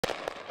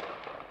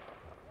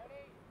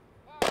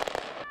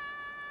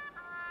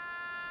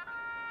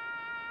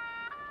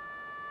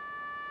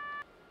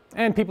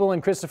And people in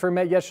Christopher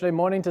met yesterday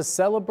morning to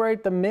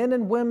celebrate the men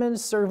and women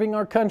serving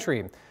our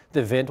country.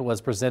 The event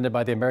was presented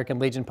by the American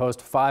Legion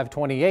Post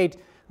 528.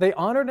 They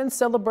honored and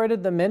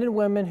celebrated the men and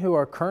women who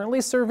are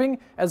currently serving,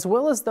 as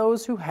well as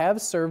those who have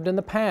served in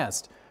the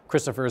past.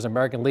 Christopher's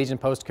American Legion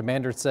Post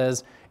commander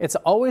says it's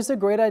always a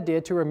great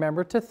idea to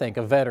remember to thank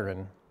a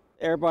veteran.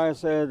 Everybody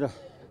said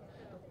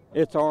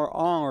it's our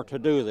honor to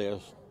do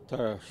this,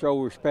 to show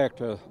respect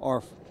to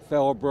our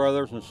fellow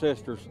brothers and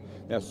sisters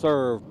that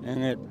serve,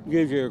 and it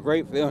gives you a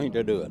great feeling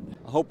to do it.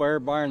 I hope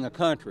everybody in the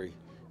country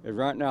is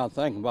right now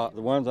thinking about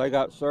the ones they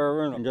got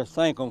serving and just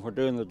thank them for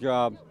doing the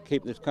job,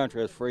 keep this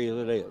country as free as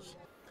it is.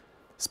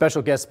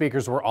 Special guest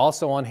speakers were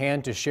also on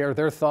hand to share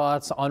their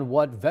thoughts on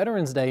what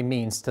Veterans Day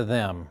means to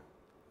them.